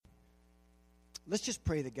let's just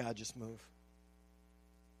pray that God just move.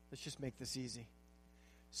 Let's just make this easy.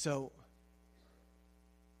 So,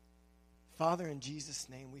 Father, in Jesus'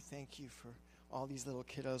 name, we thank you for all these little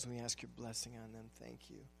kiddos, and we ask your blessing on them. Thank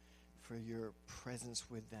you for your presence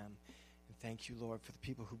with them. And thank you, Lord, for the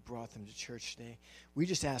people who brought them to church today. We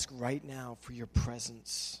just ask right now for your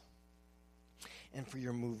presence and for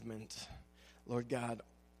your movement. Lord God,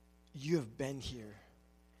 you have been here,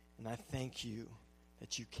 and I thank you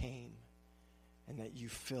that you came and that you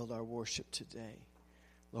filled our worship today.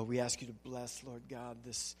 Lord, we ask you to bless, Lord God,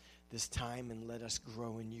 this time and let us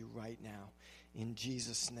grow in you right now. In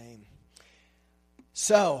Jesus' name.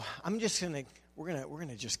 So, we're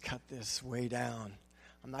gonna just cut this way down.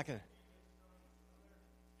 I'm not gonna.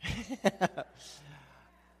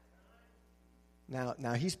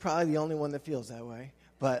 Now he's probably the only one that feels that way.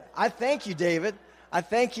 But I thank you, David. I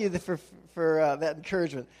thank you for that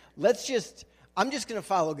encouragement. I'm just going to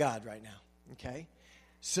follow God right now, okay?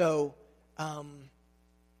 So, I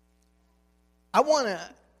want to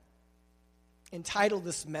entitle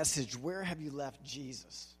this message, Where Have You Left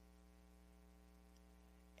Jesus?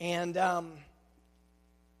 And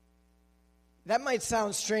that might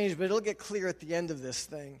sound strange, but it'll get clear at the end of this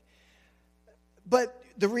thing. But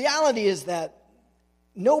the reality is that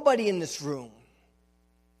nobody in this room,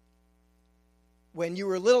 when you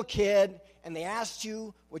were a little kid and they asked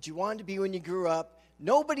you what you wanted to be when you grew up,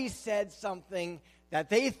 nobody said something that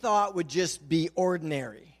they thought would just be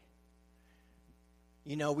ordinary.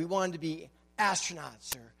 You know, we wanted to be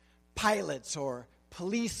astronauts or pilots or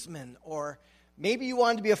policemen, or maybe you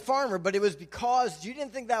wanted to be a farmer, but it was because you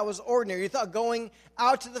didn't think that was ordinary. You thought going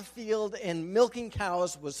out to the field and milking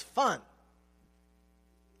cows was fun.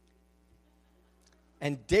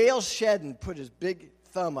 And Dale Shedden put his big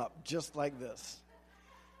thumb up just like this.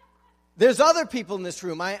 There's other people in this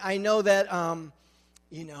room. I know that,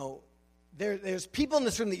 there's people in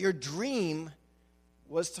this room that your dream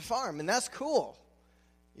was to farm, and that's cool.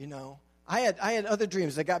 You know, I had other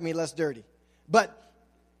dreams that got me less dirty. But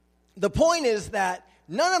the point is that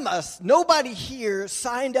nobody here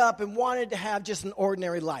signed up and wanted to have just an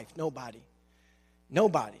ordinary life. Nobody.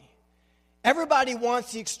 Everybody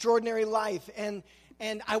wants the extraordinary life, and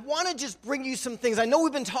I want to just bring you some things. I know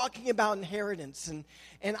we've been talking about inheritance, and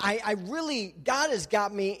I really, God has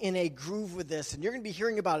got me in a groove with this, and you're going to be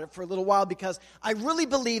hearing about it for a little while, because I really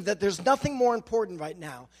believe that there's nothing more important right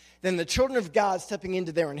now than the children of God stepping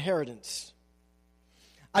into their inheritance.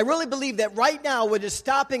 I really believe that right now what is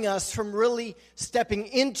stopping us from really stepping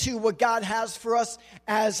into what God has for us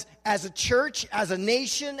as a church, as a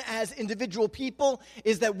nation, as individual people,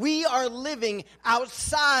 is that we are living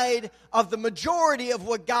outside of the majority of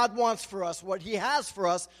what God wants for us, what he has for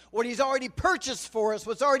us, what he's already purchased for us,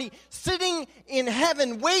 what's already sitting in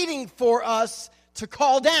heaven waiting for us to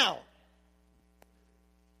call down.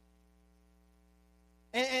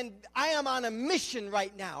 And I am on a mission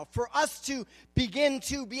right now for us to begin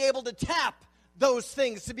to be able to tap those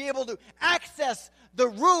things, to be able to access the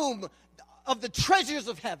room of the treasures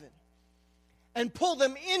of heaven and pull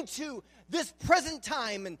them into this present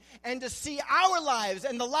time, and to see our lives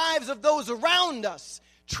and the lives of those around us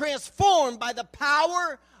transformed by the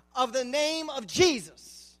power of the name of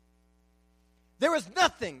Jesus. There is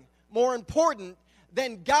nothing more important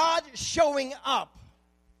than God showing up.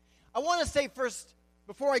 I want to say first,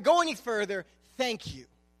 before I go any further, thank you.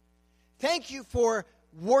 Thank you for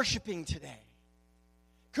worshiping today.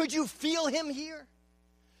 Could you feel him here?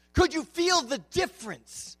 Could you feel the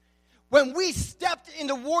difference when we stepped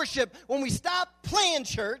into worship, when we stopped playing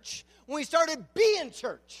church, when we started being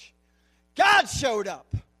church? God showed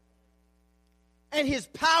up. And his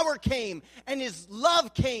power came, and his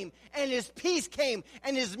love came, and his peace came,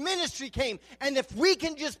 and his ministry came. And if we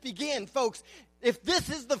can just begin, folks, if this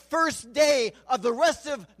is the first day of the rest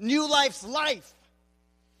of New Life's life,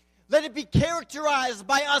 let it be characterized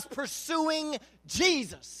by us pursuing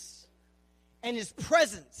Jesus and his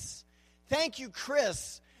presence. Thank you,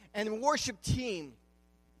 Chris and the worship team,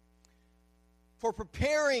 for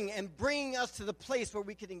preparing and bringing us to the place where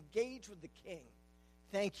we could engage with the King.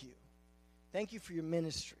 Thank you. Thank you for your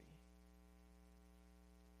ministry.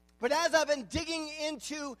 But as I've been digging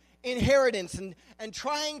into inheritance and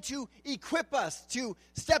trying to equip us to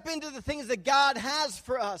step into the things that God has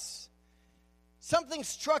for us, something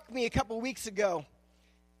struck me a couple weeks ago,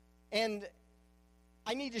 and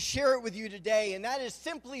I need to share it with you today, and that is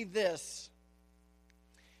simply this: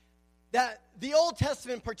 that the Old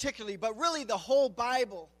Testament particularly, but really the whole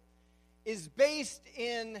Bible, is based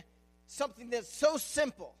in something that's so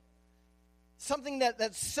simple, something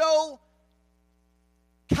that's so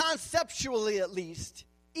conceptually, at least,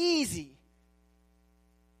 easy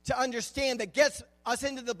to understand that gets us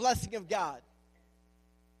into the blessing of God.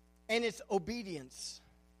 And it's obedience.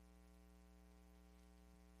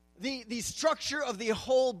 The structure of the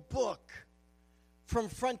whole book, from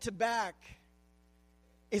front to back,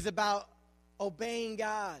 is about obeying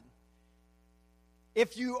God.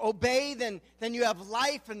 If you obey, then you have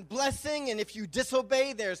life and blessing. And if you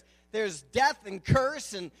disobey, there's death and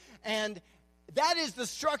curse. And that is the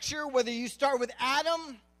structure, whether you start with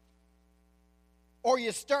Adam, or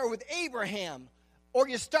you start with Abraham, or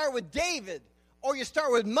you start with David, or you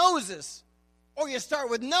start with Moses, or you start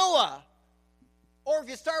with Noah, or if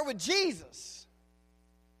you start with Jesus.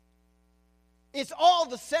 It's all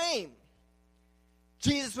the same.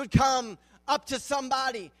 Jesus would come up to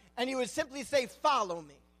somebody and he would simply say, "Follow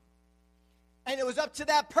me." And it was up to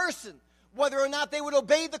that person whether or not they would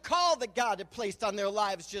obey the call that God had placed on their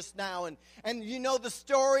lives just now. And you know the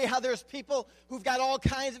story, how there's people who've got all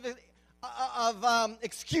kinds of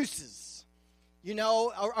excuses. You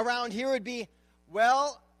know, around here it would be,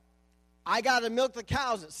 well, I got to milk the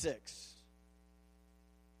cows at 6.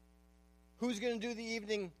 Who's going to do the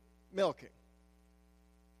evening milking?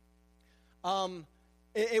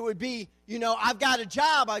 It would be, you know, I've got a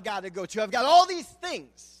job I've got to go to. I've got all these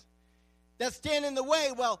things that stand in the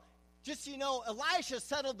way. Well, just so you know, Elisha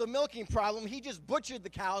settled the milking problem. He just butchered the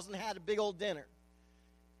cows and had a big old dinner.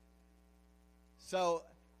 So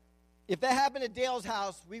if that happened at Dale's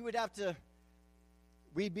house, we'd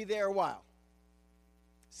be there a while.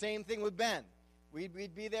 Same thing with Ben.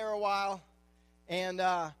 We'd be there a while. And,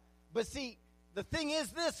 but see, the thing is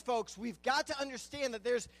this, folks, we've got to understand that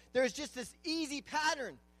there's just this easy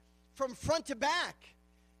pattern from front to back.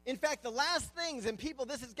 In fact, the last things, and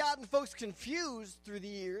this has gotten folks confused through the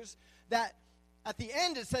years, that at the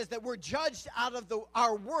end it says that we're judged out of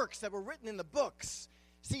our works that were written in the books.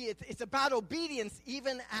 See, it's about obedience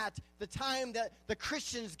even at the time that the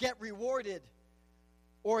Christians get rewarded,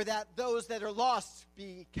 or that those that are lost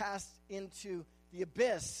be cast into the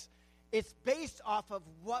abyss. It's based off of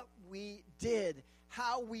what we did,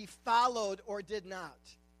 how we followed or did not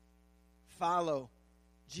follow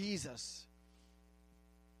Jesus.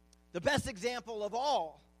 The best example of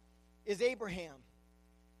all is Abraham.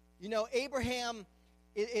 You know, Abraham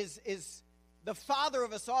is the father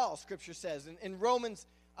of us all, Scripture says. In Romans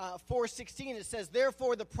 4:16, it says,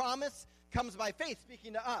 "Therefore the promise comes by faith,"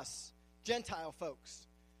 speaking to us, Gentile folks,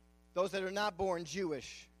 those that are not born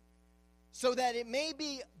Jewish, "so that it may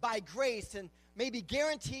be by grace and may be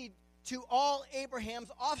guaranteed to all Abraham's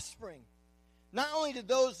offspring, not only to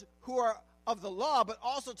those who are of the law, but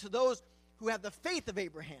also to those who have the faith of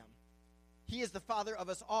Abraham. He is the father of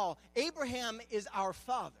us all." Abraham is our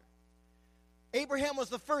father. Abraham was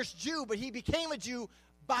the first Jew, but he became a Jew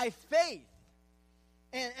by faith.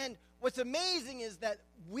 And what's amazing is that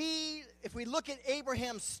if we look at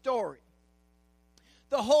Abraham's story,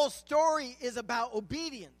 the whole story is about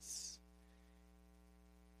obedience.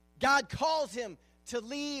 God calls him to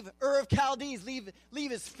leave Ur of Chaldees, leave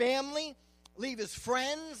his family, leave his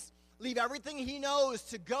friends, leave everything he knows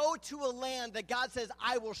to go to a land that God says,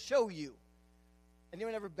 "I will show you."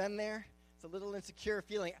 Anyone ever been there? It's a little insecure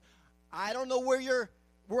feeling. I don't know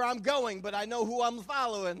where I'm going, but I know who I'm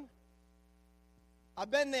following.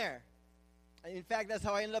 I've been there. In fact, that's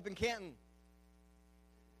how I ended up in Canton.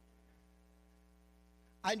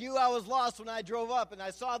 I knew I was lost when I drove up, and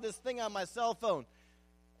I saw this thing on my cell phone.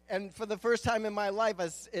 And for the first time in my life,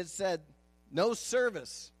 it said, "No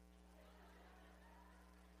service."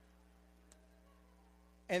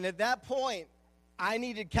 And at that point, I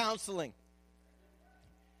needed counseling.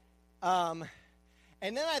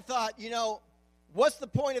 And then I thought, you know, what's the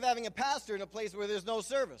point of having a pastor in a place where there's no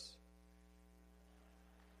service?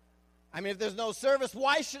 I mean, if there's no service,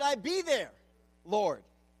 why should I be there, Lord?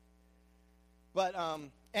 But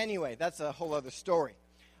anyway, that's a whole other story.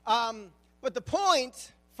 But the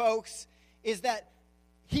point, folks, is that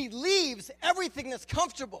he leaves everything that's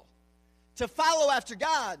comfortable to follow after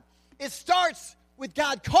God. It starts with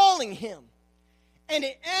God calling him. And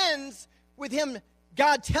it ends with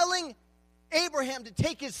God telling Abraham to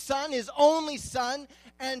take his son, his only son,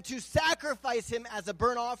 and to sacrifice him as a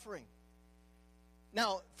burnt offering.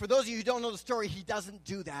 Now, for those of you who don't know the story, he doesn't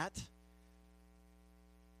do that.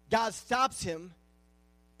 God stops him.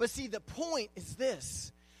 But see, the point is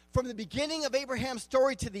this. From the beginning of Abraham's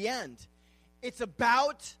story to the end, it's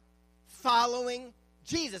about following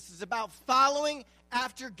Jesus. It's about following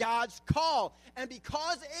after God's call. And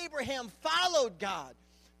because Abraham followed God,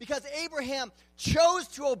 because Abraham chose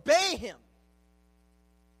to obey him,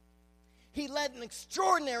 he led an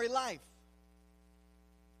extraordinary life.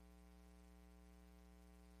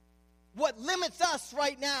 what limits us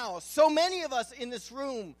right now, so many of us in this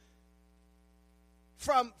room,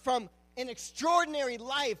 from an extraordinary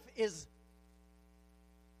life is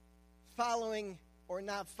following or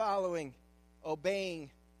not following, obeying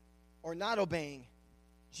or not obeying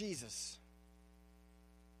Jesus.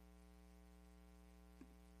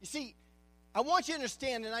 You see, I want you to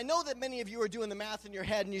understand, and I know that many of you are doing the math in your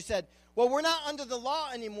head, and you said, well, we're not under the law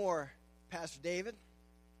anymore, Pastor David.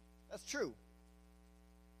 That's true.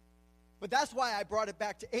 But that's why I brought it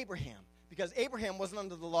back to Abraham, because Abraham wasn't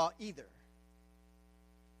under the law either.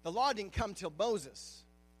 The law didn't come till Moses,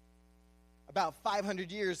 about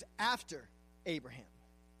 500 years after Abraham.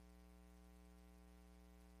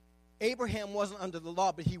 Abraham wasn't under the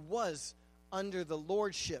law, but he was under the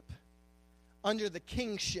lordship, under the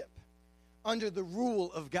kingship, under the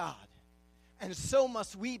rule of God. And so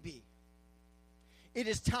must we be. It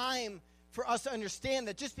is time for us to understand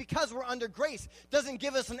that just because we're under grace doesn't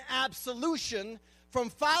give us an absolution from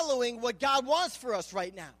following what God wants for us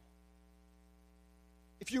right now.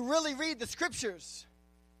 If you really read the scriptures,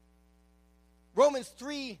 Romans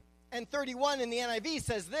 3:31 in the NIV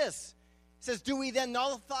says this. It says, do we then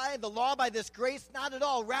nullify the law by this grace? Not at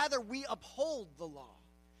all. Rather, we uphold the law.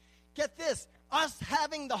 Get this. Us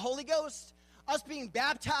having the Holy Ghost, us being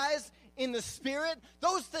baptized in the Spirit,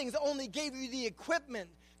 those things only gave you the equipment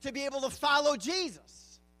to be able to follow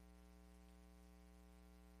Jesus.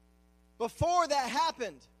 Before that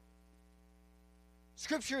happened,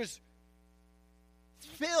 Scripture's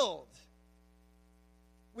filled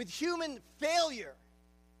with human failure.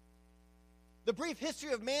 The brief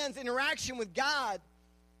history of man's interaction with God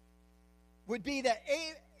would be that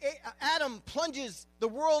Adam plunges the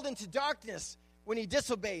world into darkness when he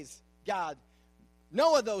disobeys God.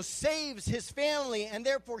 Noah, though, saves his family and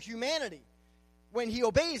therefore humanity when he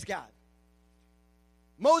obeys God.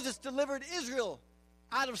 Moses delivered Israel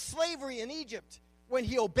out of slavery in Egypt when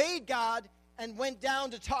he obeyed God and went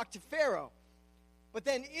down to talk to Pharaoh. But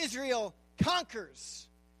then Israel conquers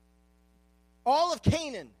all of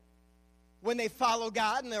Canaan when they follow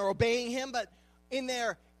God and they're obeying him, but in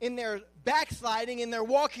their backsliding, in their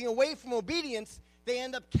walking away from obedience, they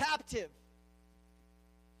end up captive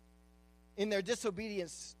in their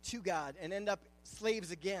disobedience to God and end up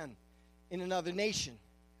slaves again in another nation.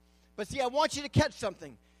 But see, I want you to catch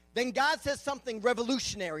something. Then God says something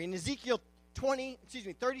revolutionary in Ezekiel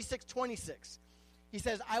 36:26. He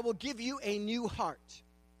says, I will give you a new heart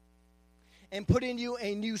and put in you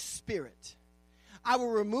a new spirit. I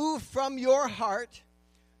will remove from your heart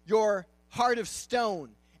of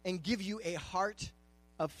stone and give you a heart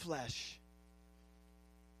of flesh.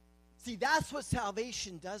 See, that's what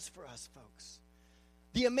salvation does for us, folks.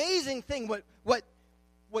 The amazing thing,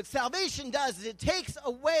 what salvation does is it takes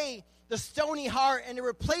away the stony heart and it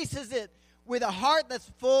replaces it with a heart that's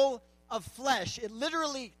full of flesh. It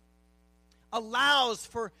literally allows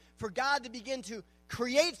for God to begin to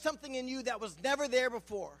create something in you that was never there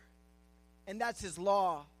before. And that's his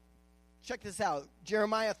law. Check this out.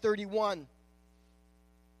 Jeremiah 31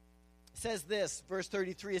 says this, verse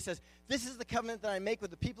 33. It says, this is the covenant that I make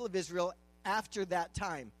with the people of Israel after that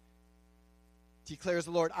time, declares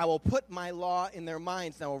the Lord. I will put my law in their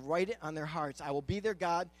minds, and I will write it on their hearts. I will be their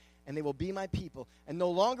God, and they will be my people. And no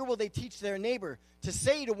longer will they teach their neighbor to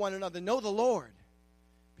say to one another, know the Lord,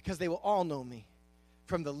 because they will all know me,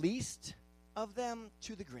 from the least of them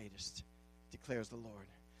to the greatest, declares the Lord.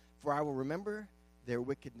 For I will remember their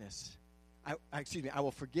wickedness. I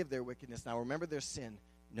will forgive their wickedness, and I will remember their sin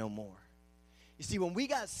no more. You see, when we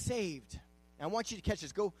got saved, and I want you to catch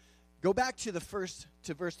this. Go back to verse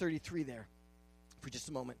 33 there for just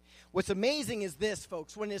a moment. What's amazing is this,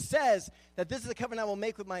 folks. When it says that this is the covenant I will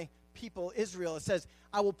make with my people Israel, it says,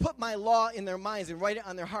 I will put my law in their minds and write it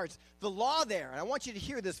on their hearts. The law there, and I want you to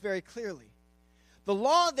hear this very clearly. The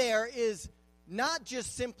law there is not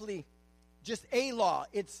just simply just a law.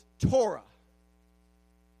 It's Torah.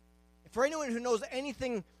 For anyone who knows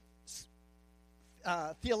anything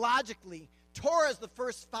theologically, Torah is the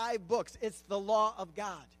first 5 books. It's the law of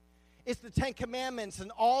God. It's the 10 Commandments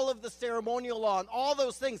and all of the ceremonial law and all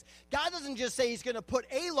those things. God doesn't just say he's going to put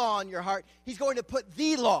a law in your heart. He's going to put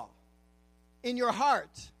the law in your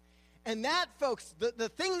heart. And that, folks, the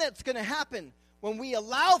thing that's going to happen when we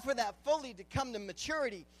allow for that fully to come to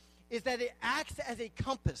maturity is that it acts as a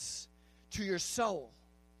compass to your soul.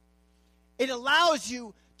 It allows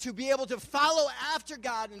you to be able to follow after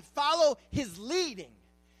God and follow his leading.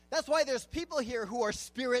 That's why there's people here who are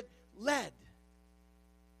spirit-led.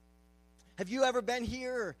 Have you ever been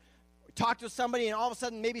here or talked to somebody and all of a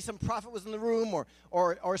sudden maybe some prophet was in the room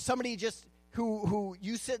or somebody just who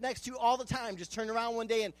you sit next to all the time just turned around one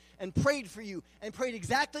day and prayed for you and prayed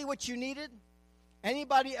exactly what you needed?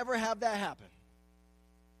 Anybody ever have that happen?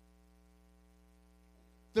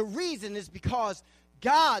 The reason is because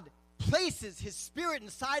God places his Spirit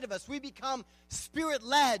inside of us. We become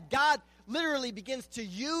Spirit-led. God literally begins to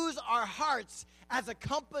use our hearts as a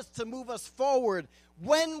compass to move us forward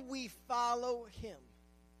when we follow him.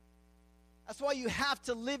 That's why you have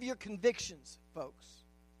to live your convictions, folks.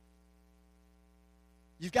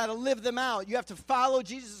 You've got to live them out. You have to follow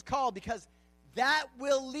Jesus' call because that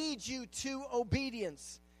will lead you to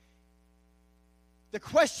obedience. The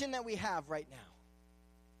question that we have right now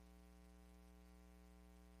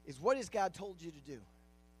is, what has God told you to do?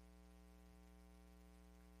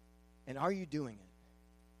 And are you doing it?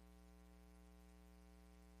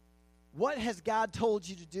 What has God told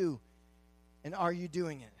you to do? And are you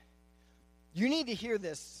doing it? You need to hear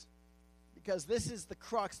this because this is the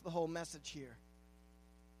crux of the whole message here.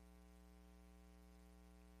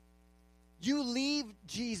 You leave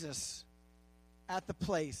Jesus at the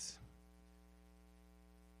place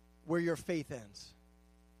where your faith ends.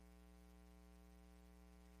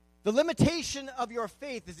 The limitation of your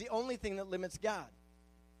faith is the only thing that limits God.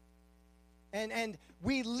 And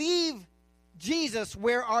we leave Jesus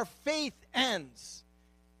where our faith ends.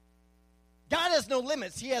 God has no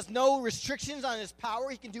limits. He has no restrictions on his power.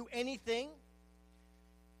 He can do anything.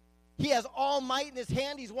 He has all might in his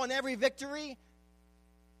hand. He's won every victory.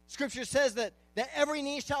 Scripture says that every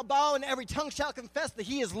knee shall bow and every tongue shall confess that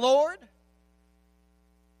he is Lord.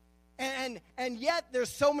 And yet there's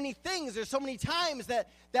so many things, there's so many times that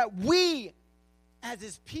we as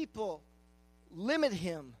his people limit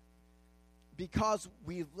him because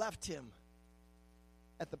we've left him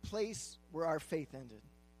at the place where our faith ended.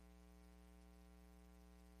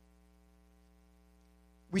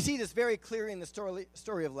 We see this very clearly in the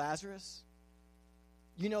story of Lazarus.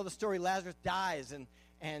 You know the story. Lazarus dies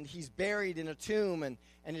and he's buried in a tomb, and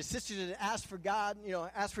his sisters had asked for God,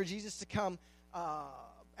 asked for Jesus to come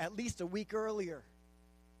at least a week earlier.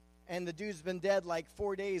 And the dude's been dead like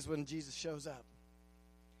 4 days when Jesus shows up.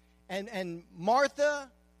 And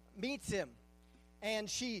Martha meets him, and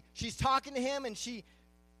she's talking to him, and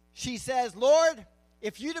she says, "Lord,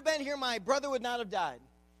 if you'd have been here, my brother would not have died."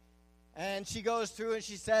 And she goes through and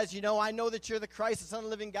she says, I know that you're the Christ, the Son of the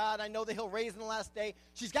living God. I know that he'll raise in the last day.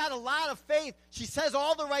 She's got a lot of faith. She says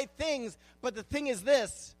all the right things. But the thing is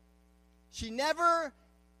this. She never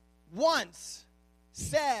once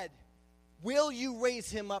said, "Will you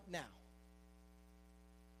raise him up now?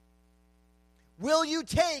 Will you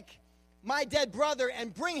take my dead brother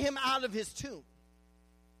and bring him out of his tomb?"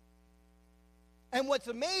 And what's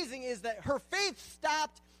amazing is that her faith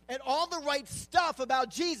stopped at all the right stuff about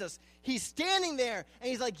Jesus. He's standing there, and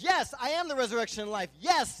he's like, "Yes, I am the resurrection and life.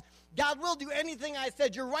 Yes, God will do anything I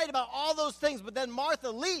said. You're right about all those things." But then Martha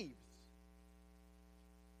leaves.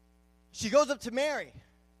 She goes up to Mary,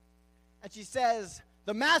 and she says,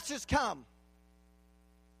 "The master's come,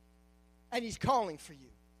 and he's calling for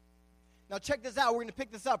you." Now check this out. We're going to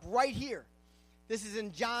pick this up right here. This is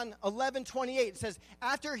in John 11:28. It says,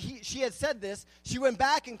 after she had said this, she went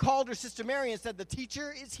back and called her sister Mary and said, "The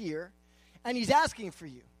teacher is here, and he's asking for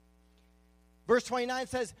you." Verse 29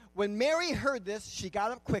 says, when Mary heard this, she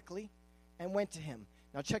got up quickly and went to him.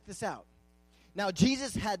 Now check this out. Now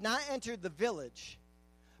Jesus had not entered the village,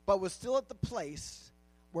 but was still at the place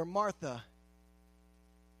where Martha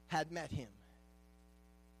had met him.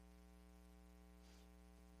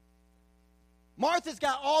 Martha's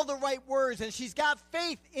got all the right words, and she's got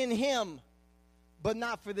faith in him, but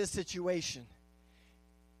not for this situation.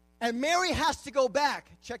 And Mary has to go back.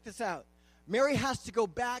 Check this out. Mary has to go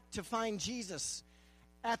back to find Jesus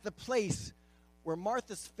at the place where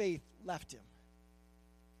Martha's faith left him.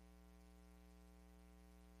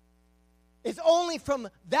 It's only from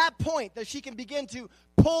that point that she can begin to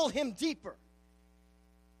pull him deeper.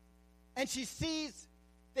 And she sees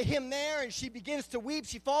him there, and she begins to weep.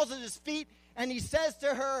 She falls at his feet, and he says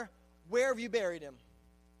to her, "Where have you buried him?"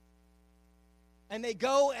 And they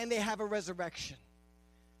go and they have a resurrection.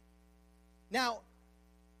 Now,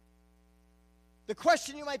 the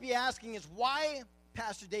question you might be asking is, why,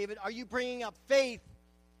 Pastor David, are you bringing up faith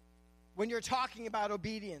when you're talking about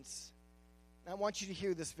obedience? And I want you to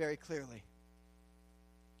hear this very clearly.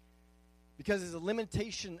 Because it's a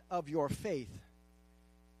limitation of your faith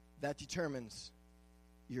that determines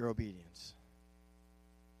your obedience.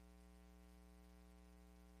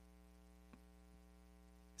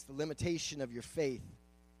 It's the limitation of your faith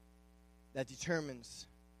that determines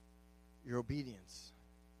your obedience.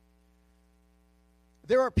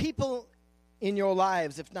 There are people in your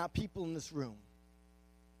lives, if not people in this room,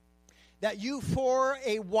 that you for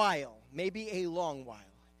a while, maybe a long while,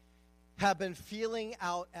 have been feeling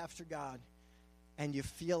out after God, and you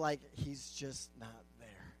feel like he's just not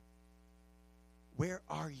there? Where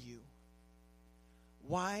are you?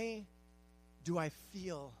 Why do I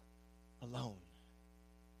feel alone?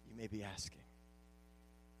 You may be asking.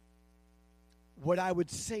 What I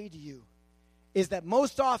would say to you is that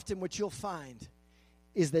most often what you'll find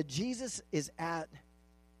is that Jesus is at,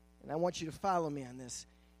 and I want you to follow me on this,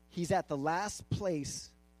 he's at the last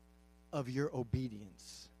place of your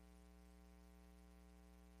obedience.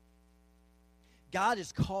 God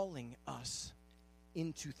is calling us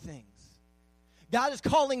into things. God is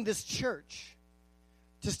calling this church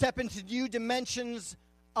to step into new dimensions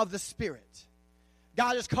of the Spirit.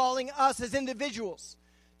 God is calling us as individuals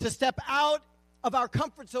to step out of our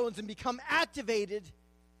comfort zones and become activated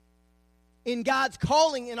in God's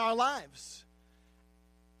calling in our lives.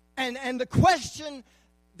 And the question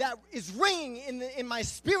that is ringing in my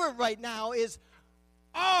spirit right now is,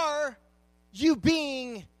 are you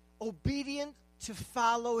being obedient to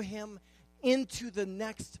follow him into the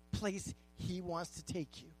next place he wants to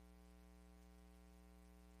take you?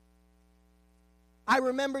 I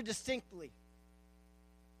remember distinctly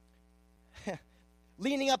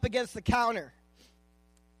leaning up against the counter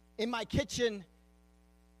in my kitchen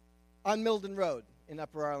on Milden Road in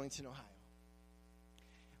Upper Arlington, Ohio.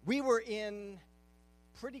 We were in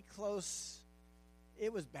pretty close,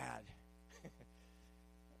 it was bad.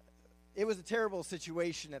 It was a terrible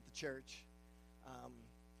situation at the church.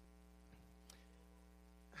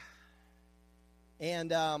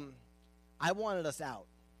 I wanted us out.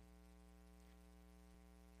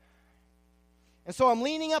 And so I'm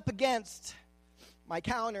leaning up against my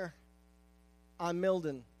counter on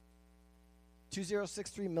Milden,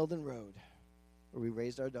 2063 Milden Road, where we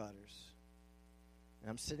raised our daughters. And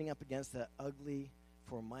I'm sitting up against that ugly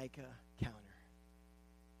Formica counter,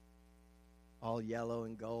 all yellow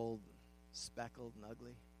and gold, speckled and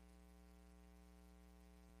ugly.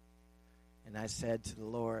 And I said to the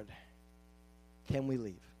Lord, can we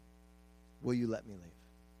leave? Will you let me leave?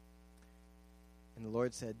 And the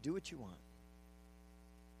Lord said, do what you want.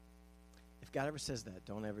 If God ever says that,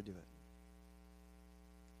 don't ever do it.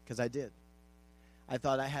 Because I did. I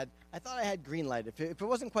thought I had green light. If it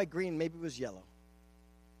wasn't quite green, maybe it was yellow.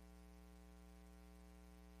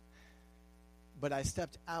 But I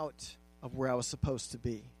stepped out of where I was supposed to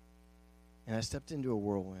be. And I stepped into a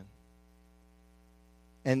whirlwind.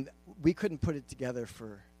 And we couldn't put it together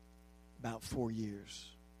for about 4 years.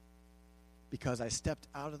 Because I stepped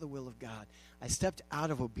out of the will of God. I stepped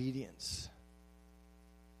out of obedience.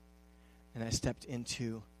 And I stepped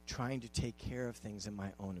into trying to take care of things in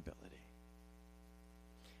my own ability.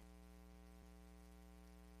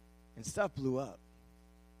 And stuff blew up.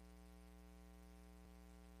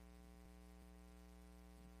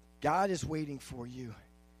 God is waiting for you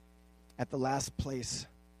at the last place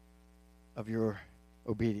of your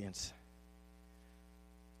obedience.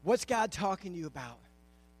 What's God talking to you about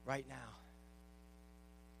right now?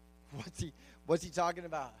 What's he talking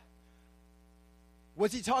about?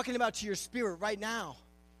 What's he talking about to your spirit right now?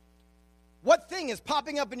 What thing is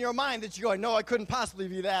popping up in your mind that you're going, no, I couldn't possibly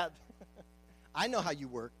be that. I know how you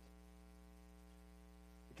work.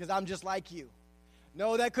 Because I'm just like you.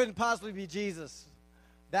 No, that couldn't possibly be Jesus.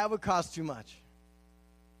 That would cost too much.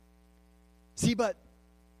 See, but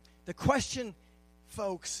the question,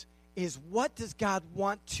 folks, is what does God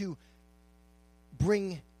want to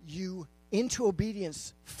bring you into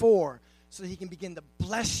obedience for so that he can begin to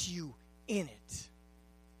bless you in it?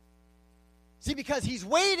 See, because he's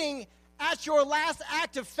waiting at your last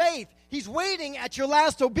act of faith. He's waiting at your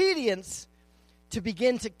last obedience to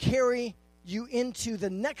begin to carry you into the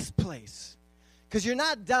next place. Because you're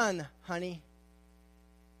not done, honey.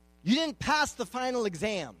 You didn't pass the final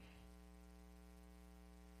exam.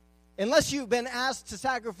 Unless you've been asked to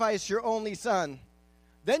sacrifice your only son,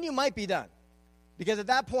 then you might be done. Because at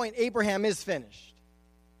that point, Abraham is finished.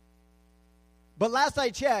 But last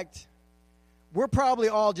I checked, we're probably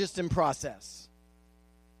all just in process.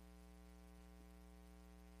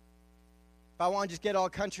 If I want to just get all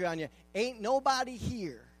country on you, ain't nobody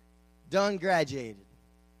here done graduated.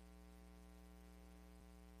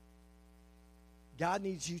 God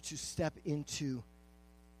needs you to step into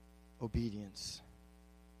obedience.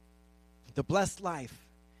 The blessed life,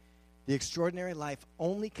 the extraordinary life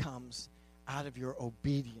only comes out of your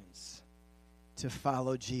obedience to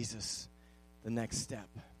follow Jesus the next step.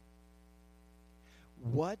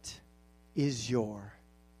 What is your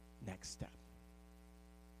next step?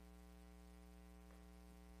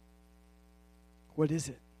 What is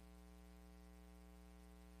it?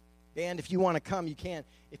 Band, if you want to come, you can.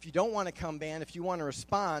 If you don't want to come, band, if you want to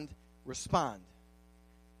respond, respond.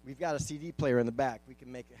 We've got a CD player in the back. We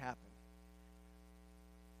can make it happen.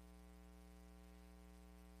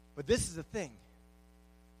 But this is the thing.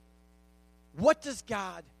 What is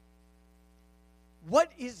God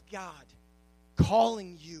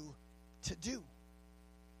calling you to do?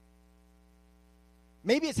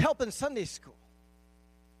 Maybe it's helping Sunday school.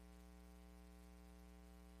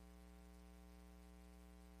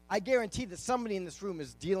 I guarantee that somebody in this room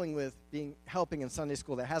is dealing with helping in Sunday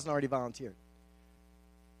school that hasn't already volunteered.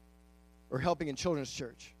 Or helping in children's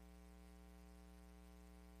church.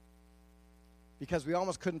 Because we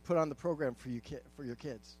almost couldn't put on the program for your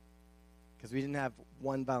kids. Because we didn't have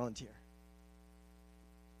one volunteer.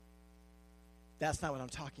 That's not what I'm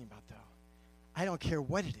talking about, though. I don't care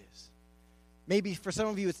what it is. Maybe for some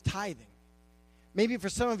of you it's tithing. Maybe for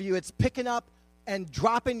some of you it's picking up and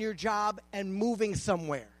dropping your job and moving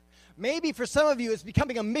somewhere. Maybe for some of you it's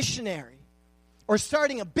becoming a missionary or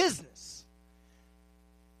starting a business.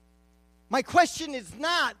 My question is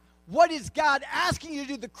not, what is God asking you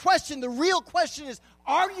to do? The real question is,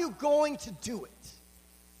 are you going to do it?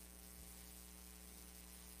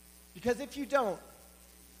 Because if you don't,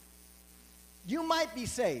 you might be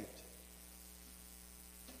saved.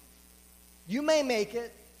 You may make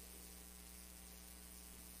it,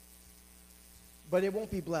 but it won't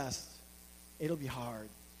be blessed. It'll be hard.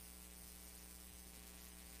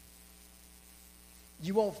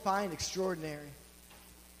 You won't find extraordinary.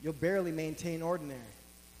 You'll barely maintain ordinary.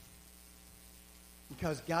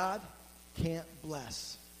 Because God can't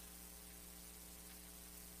bless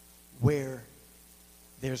where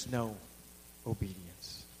there's no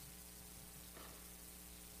obedience.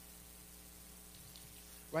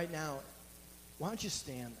 Right now, why don't you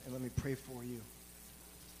stand and let me pray for you.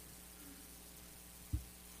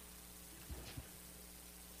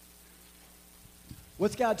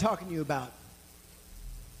 What's God talking to you about?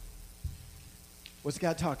 What's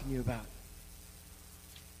God talking to you about?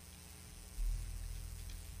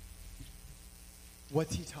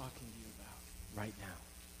 What's he talking to you about right now?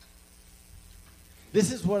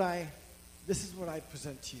 This is what I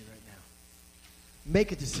present to you right now.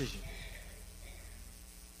 Make a decision.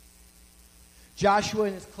 Joshua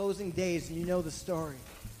in his closing days, and you know the story.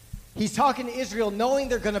 He's talking to Israel knowing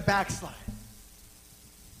they're going to backslide.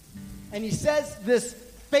 And he says this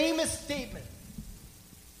famous statement.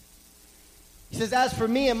 He says, as for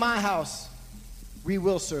me and my house, we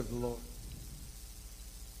will serve the Lord.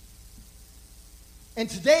 And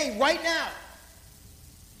today, right now,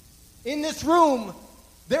 in this room,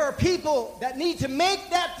 there are people that need to make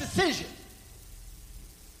that decision.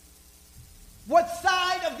 What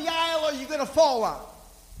side of the aisle are you going to fall on?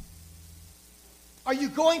 Are you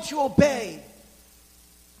going to obey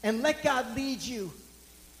and let God lead you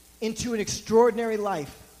into an extraordinary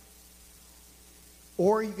life?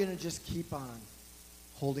 Or are you going to just keep on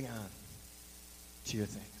holding on to your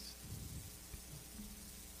things?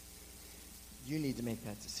 You need to make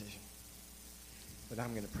that decision. But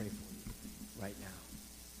I'm going to pray for you right now.